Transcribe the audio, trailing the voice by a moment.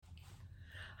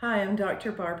Hi, I'm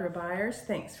Dr. Barbara Byers.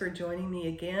 Thanks for joining me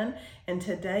again. And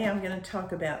today I'm going to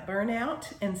talk about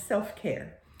burnout and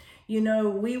self-care. You know,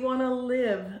 we want to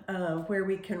live where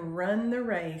we can run the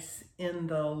race in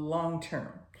the long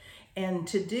term. And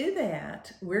to do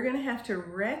that, we're going to have to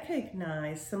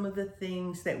recognize some of the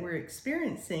things that we're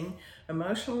experiencing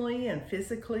emotionally and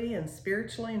physically and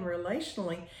spiritually and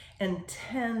relationally and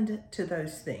tend to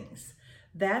those things.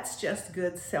 That's just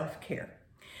good self-care.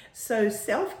 So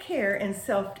self-care and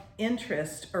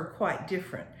self-interest are quite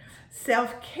different.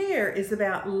 Self-care is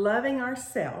about loving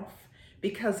ourselves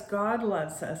because God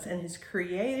loves us and has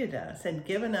created us and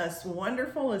given us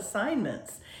wonderful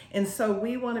assignments. And so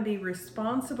we want to be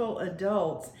responsible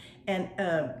adults and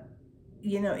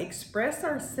express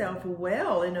ourselves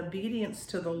well in obedience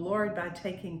to the Lord by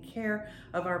taking care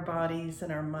of our bodies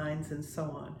and our minds and so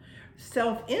on.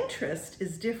 Self-interest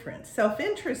is different.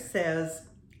 Self-interest says,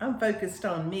 I'm focused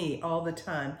on me all the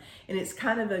time. And it's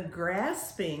kind of a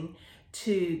grasping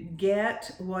to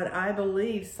get what I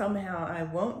believe somehow I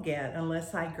won't get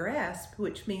unless I grasp,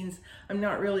 which means I'm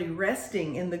not really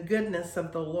resting in the goodness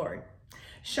of the Lord.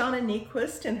 Shauna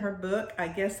Niequist, in her book, I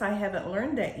Guess I Haven't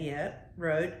Learned That Yet,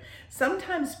 wrote,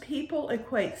 sometimes people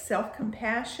equate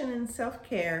self-compassion and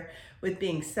self-care with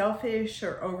being selfish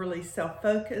or overly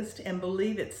self-focused and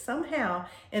believe it's somehow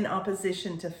in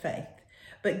opposition to faith.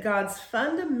 But God's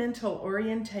fundamental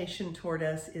orientation toward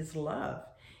us is love.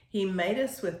 He made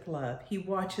us with love. He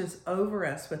watches over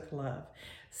us with love.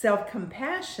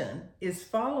 Self-compassion is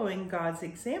following God's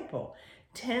example,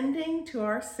 tending to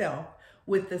ourselves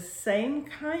with the same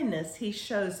kindness He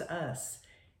shows us,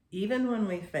 even when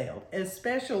we failed,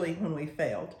 especially when we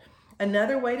failed.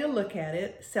 Another way to look at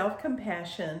it,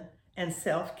 self-compassion and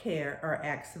self-care are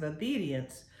acts of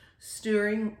obedience,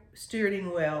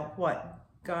 stewarding well what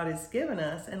God has given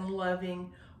us and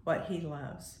loving what He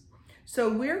loves. So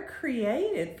we're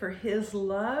created for His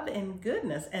love and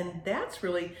goodness, and that's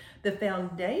really the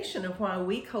foundation of why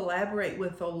we collaborate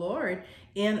with the Lord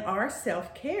in our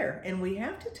self-care, and we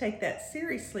have to take that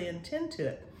seriously and tend to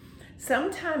it.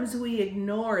 Sometimes we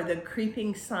ignore the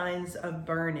creeping signs of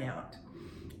burnout,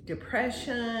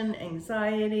 depression,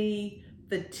 anxiety,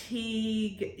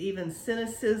 fatigue, even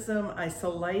cynicism,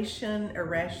 isolation,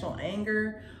 irrational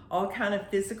anger, all kind of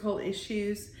physical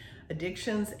issues,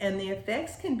 addictions, and the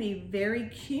effects can be very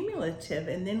cumulative.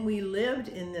 And then we lived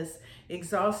in this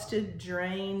exhausted,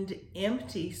 drained,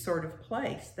 empty sort of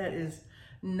place. That is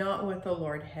not what the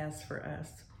Lord has for us.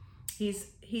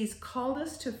 He's called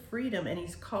us to freedom, and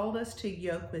He's called us to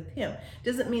yoke with Him.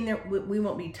 Doesn't mean that we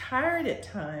won't be tired at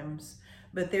times,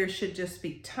 but there should just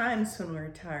be times when we're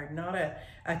tired, not a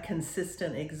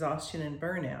consistent exhaustion and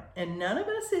burnout. And none of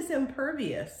us is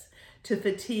impervious to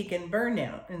fatigue and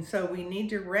burnout. And so we need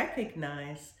to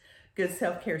recognize good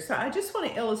self-care. So I just want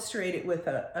to illustrate it with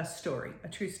a story, a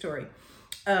true story.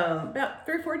 About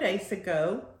 3 or 4 days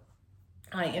ago,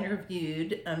 I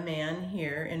interviewed a man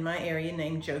here in my area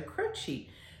named Joe Croce.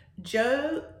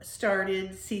 Joe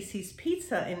started Cece's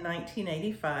Pizza in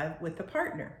 1985 with a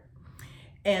partner.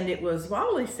 And it was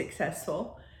wildly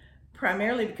successful,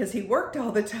 primarily because he worked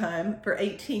all the time for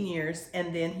 18 years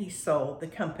and then he sold the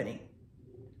company.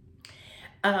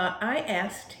 I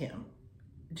asked him,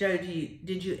 Joe,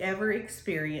 did you ever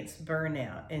experience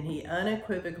burnout? And he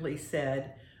unequivocally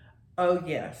said, oh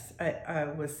yes, I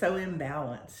was so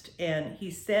imbalanced. And he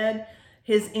said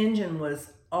his engine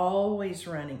was always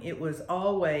running. It was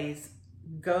always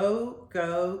go,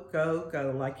 go, go,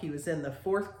 go, like he was in the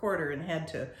fourth quarter and had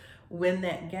to win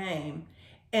that game.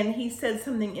 And he said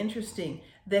something interesting,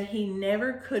 that he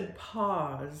never could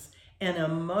pause and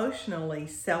emotionally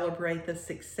celebrate the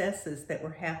successes that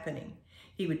were happening.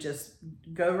 He would just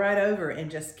go right over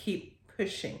and just keep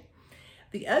pushing.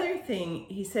 The other thing,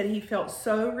 he said he felt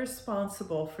so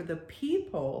responsible for the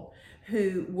people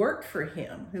who worked for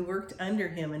him, who worked under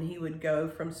him, and he would go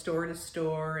from store to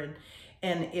store,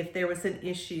 and if there was an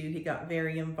issue, he got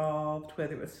very involved,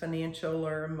 whether it was financial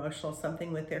or emotional,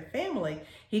 something with their family.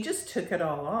 He just took it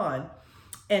all on.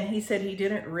 And he said he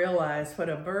didn't realize what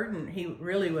a burden he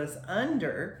really was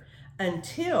under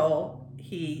until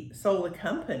he sold the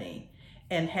company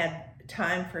and had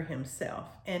time for himself.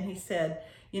 And he said,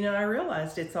 you know, I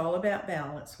realized it's all about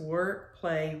balance, work,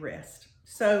 play, rest.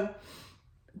 So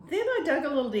then I dug a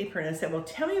little deeper and I said, well,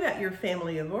 tell me about your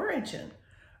family of origin.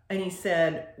 And he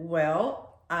said,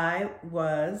 well, I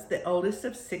was the oldest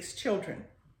of 6 children.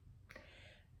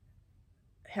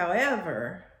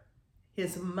 However,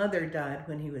 his mother died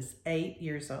when he was 8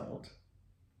 years old.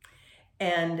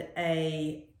 And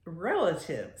a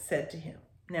relative said to him,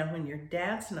 now when your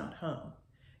dad's not home,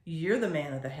 you're the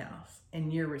man of the house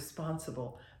and you're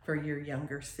responsible for your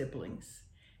younger siblings.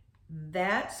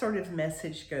 that sort of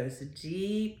message goes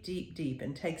deep, deep, deep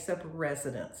and takes up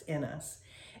residence in us.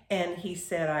 And he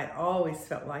said, I always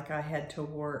felt like I had to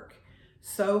work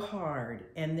so hard.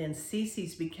 And then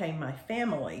Cece's became my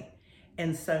family.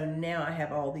 And so now I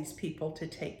have all these people to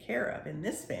take care of in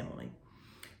this family.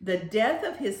 The death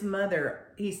of his mother,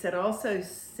 he said, also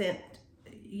set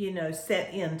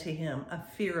into him a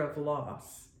fear of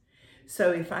loss.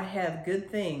 So if I have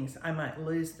good things, I might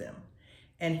lose them.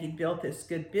 And he built this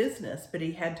good business, but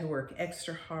he had to work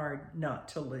extra hard not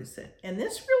to lose it. And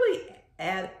this really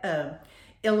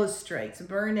illustrates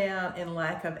burnout and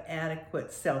lack of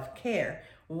adequate self-care.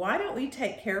 Why don't we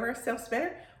take care of ourselves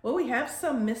better? Well, we have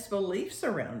some misbeliefs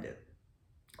around it.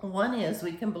 One is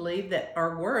we can believe that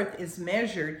our worth is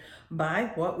measured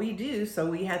by what we do, so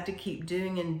we have to keep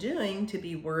doing and doing to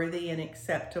be worthy and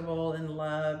acceptable and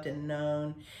loved and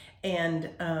known. And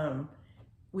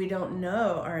we don't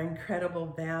know our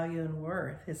incredible value and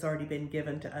worth has already been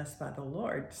given to us by the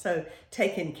Lord. So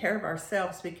taking care of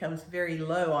ourselves becomes very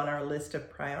low on our list of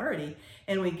priority,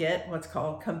 and we get what's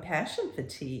called compassion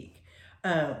fatigue.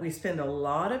 We spend a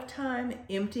lot of time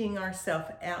emptying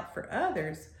ourselves out for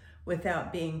others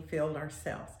without being filled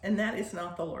ourselves, and that is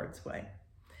not the Lord's way.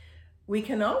 We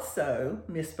can also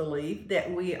misbelieve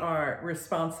that we are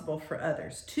responsible for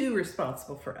others, too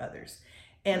responsible for others.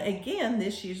 And again,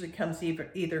 this usually comes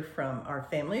either from our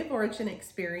family of origin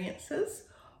experiences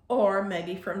or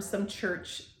maybe from some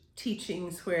church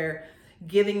teachings where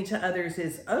giving to others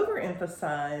is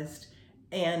overemphasized,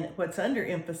 and what's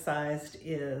underemphasized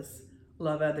is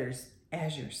love others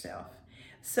as yourself.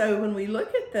 So when we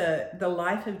look at the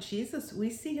life of Jesus, we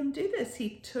see him do this.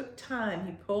 He took time,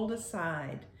 he pulled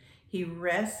aside, he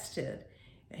rested,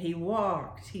 he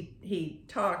walked, he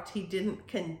talked. He didn't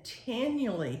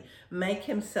continually make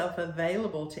himself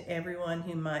available to everyone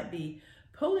who might be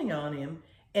pulling on him.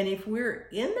 And if we're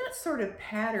in that sort of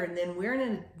pattern, then we're in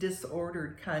a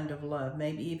disordered kind of love,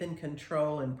 maybe even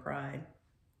control and pride.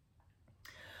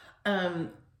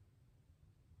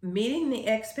 Meeting the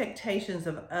expectations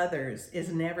of others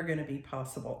is never going to be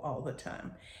possible all the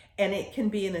time. And it can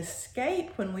be an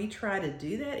escape when we try to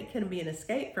do that. It can be an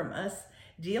escape from us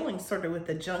dealing sort of with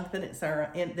the junk that's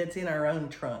in our own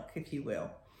trunk, if you will.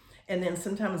 And then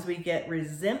sometimes we get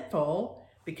resentful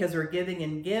because we're giving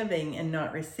and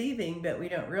not receiving, but we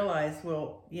don't realize,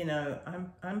 well,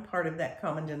 I'm part of that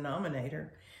common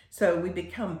denominator. So we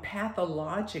become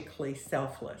pathologically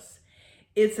selfless.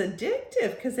 It's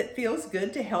addictive because it feels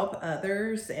good to help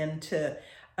others and to,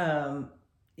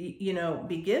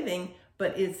 be giving,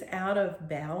 but it's out of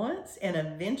balance, and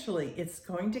eventually it's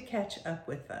going to catch up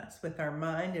with us, with our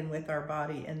mind and with our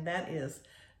body, and that is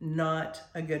not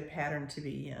a good pattern to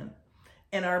be in.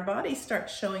 And our body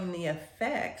starts showing the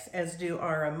effects, as do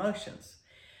our emotions.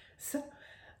 So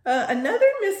another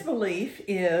misbelief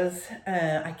is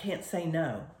I can't say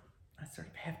no. I sort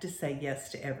of have to say yes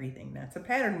to everything. That's a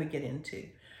pattern we get into.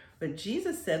 But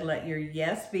Jesus said, let your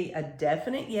yes be a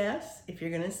definite yes. If you're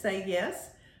going to say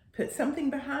yes, put something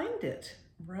behind it,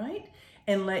 right?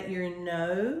 And let your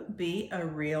no be a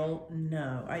real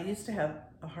no. I used to have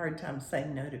a hard time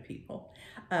saying no to people.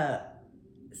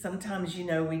 Sometimes,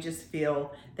 we just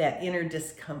feel that inner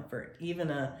discomfort,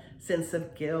 even a sense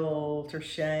of guilt or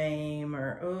shame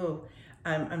or,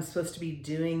 I'm supposed to be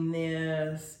doing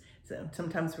this. So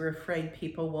sometimes we're afraid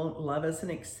people won't love us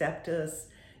and accept us,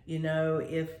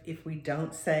 if we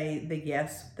don't say the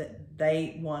yes that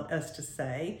they want us to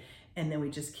say, and then we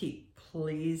just keep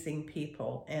pleasing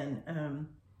people. And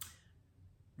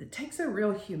it takes a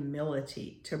real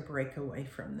humility to break away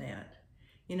from that.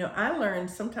 I learned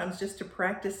sometimes just to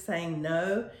practice saying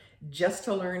no, just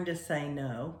to learn to say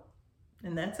no.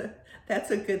 And that's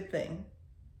a good thing.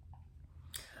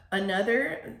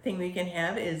 Another thing we can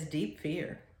have is deep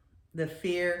fear. The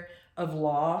fear of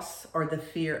loss or the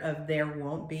fear of there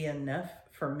won't be enough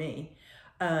for me.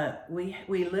 We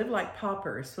live like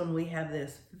paupers when we have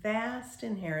this vast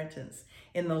inheritance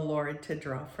in the Lord to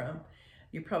draw from.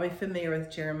 You're probably familiar with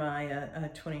Jeremiah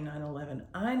 29:11.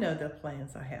 I know the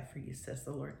plans I have for you, says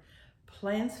the Lord.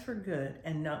 Plans for good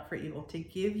and not for evil, to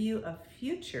give you a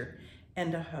future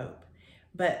and a hope.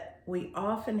 But we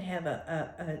often have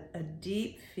a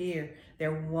deep fear.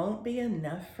 There won't be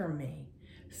enough for me.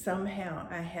 Somehow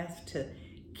I have to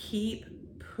keep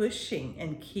pushing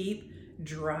and keep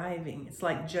driving. It's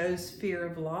like Joe's fear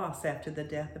of loss after the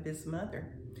death of his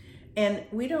mother. And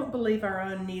we don't believe our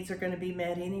own needs are going to be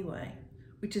met anyway,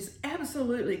 which is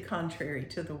absolutely contrary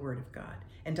to the Word of God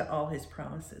and to all his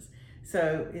promises.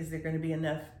 So is there going to be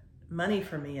enough money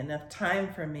for me, enough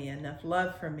time for me, enough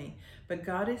love for me. But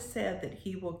God has said that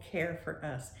He will care for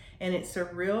us. And it's a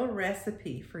real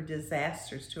recipe for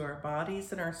disasters to our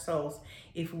bodies and our souls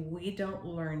if we don't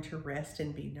learn to rest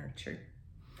and be nurtured.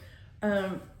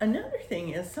 Another thing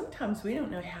is sometimes we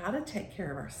don't know how to take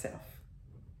care of ourselves.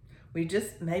 We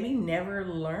just maybe never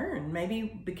learn.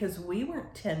 Maybe because we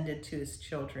weren't tended to as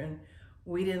children,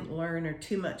 we didn't learn, or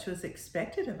too much was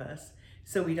expected of us.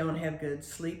 So we don't have good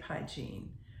sleep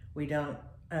hygiene. We don't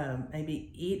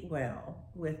maybe eat well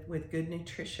with good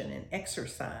nutrition and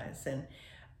exercise.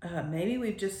 And maybe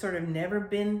we've just sort of never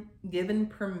been given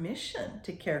permission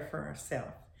to care for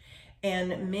ourselves.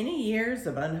 And many years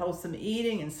of unwholesome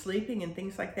eating and sleeping and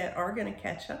things like that are going to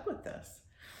catch up with us.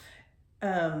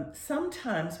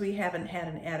 Sometimes we haven't had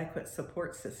an adequate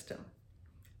support system.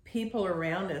 People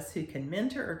around us who can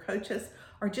mentor or coach us,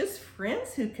 or just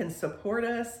friends who can support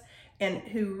us and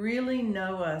who really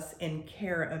know us and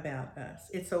care about us.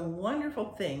 It's a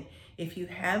wonderful thing if you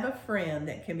have a friend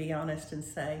that can be honest and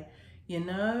say,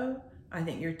 I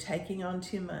think you're taking on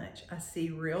too much. I see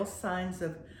real signs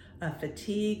of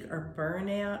fatigue or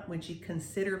burnout. Would you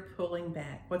consider pulling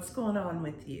back? What's going on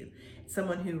with you?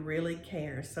 Someone who really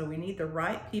cares. So we need the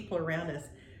right people around us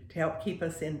to help keep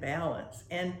us in balance.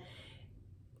 And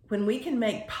when we can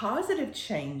make positive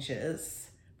changes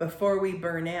before we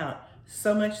burn out,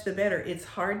 so much the better. It's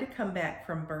hard to come back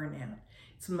from burnout.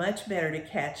 It's much better to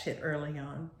catch it early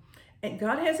on. And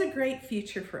God has a great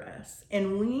future for us,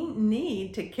 and we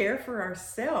need to care for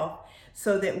ourselves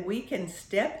so that we can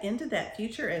step into that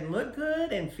future and look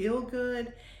good and feel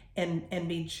good and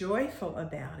be joyful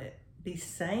about it, be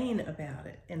sane about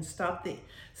it, and stop the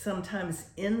sometimes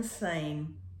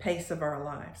insane pace of our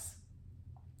lives.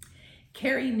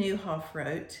 Carrie Nieuwhof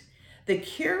wrote, "The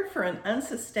cure for an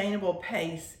unsustainable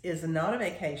pace is not a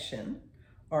vacation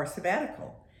or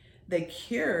sabbatical. The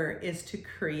cure is to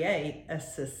create a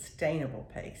sustainable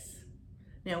pace."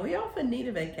 Now, we often need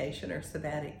a vacation or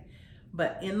sabbatic,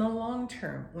 but in the long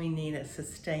term, we need a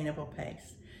sustainable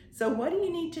pace. So what do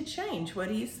you need to change? What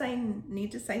do you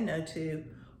need to say no to?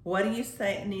 What do you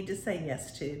need to say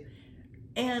yes to?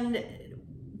 And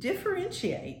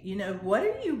differentiate, what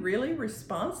are you really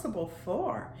responsible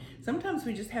for? Sometimes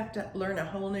we just have to learn a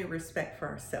whole new respect for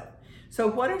ourselves. So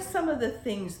what are some of the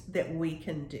things that we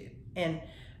can do? And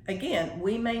again,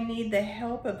 we may need the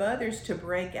help of others to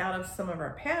break out of some of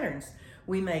our patterns.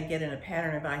 We may get in a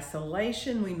pattern of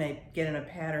isolation. We may get in a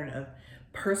pattern of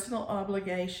personal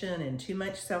obligation and too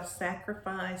much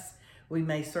self-sacrifice. We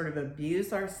may sort of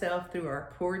abuse ourselves through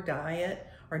our poor diet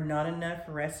or not enough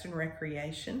rest and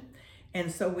recreation. And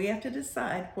so we have to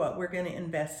decide what we're going to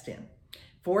invest in.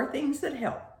 4 things that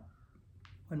help.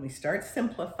 When we start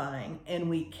simplifying, and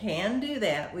we can do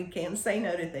that, we can say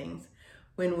no to things.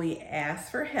 When we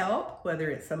ask for help, whether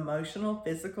it's emotional,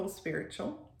 physical,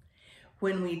 spiritual.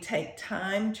 When we take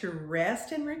time to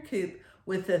rest and recoup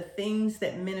with the things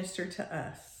that minister to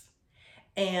us.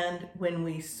 And when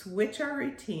we switch our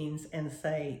routines and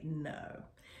say no.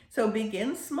 So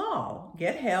begin small,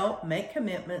 get help, make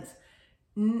commitments,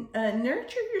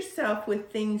 nurture yourself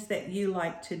with things that you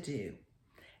like to do.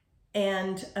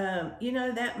 And,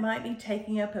 that might be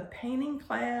taking up a painting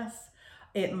class.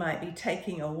 It might be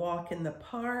taking a walk in the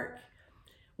park.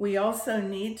 We also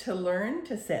need to learn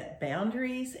to set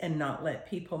boundaries and not let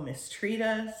people mistreat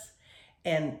us,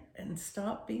 and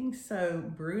stop being so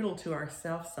brutal to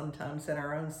ourselves sometimes in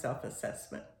our own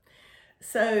self-assessment.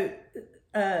 So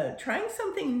trying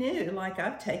something new, like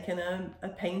I've taken a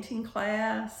painting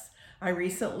class. I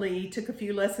recently took a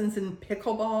few lessons in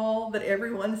pickleball that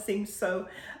everyone seems so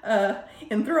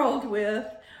enthralled with.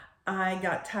 I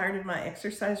got tired of my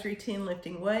exercise routine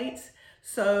lifting weights,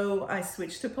 so I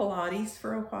switched to Pilates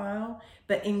for a while.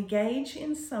 But engage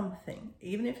in something,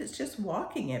 even if it's just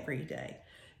walking every day.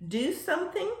 Do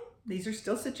something, these are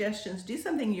still suggestions, do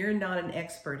something you're not an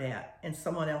expert at and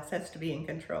someone else has to be in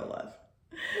control of.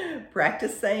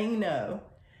 Practice saying no.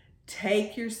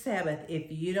 Take your Sabbath.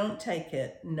 If you don't take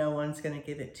it, no one's going to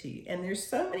give it to you. And there's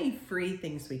so many free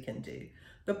things we can do.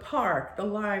 The park, the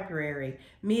library,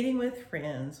 meeting with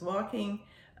friends, walking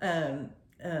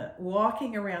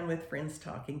around with friends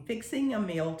talking, fixing a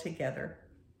meal together.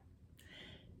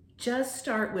 Just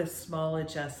start with small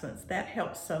adjustments. That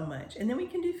helps so much. And then we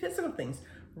can do physical things.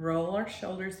 Roll our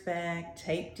shoulders back,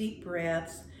 take deep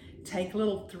breaths, take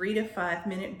little 3 to 5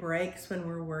 minute breaks when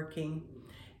we're working.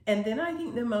 And then I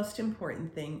think the most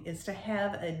important thing is to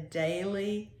have a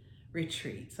daily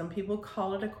retreat. Some people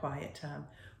call it a quiet time,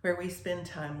 where we spend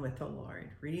time with the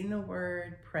Lord, reading the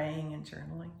Word, praying, and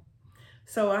journaling.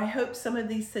 So I hope some of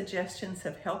these suggestions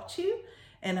have helped you,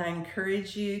 And I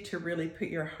encourage you to really put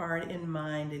your heart and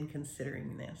mind in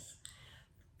considering this.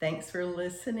 Thanks for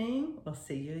listening. We'll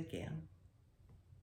see you again.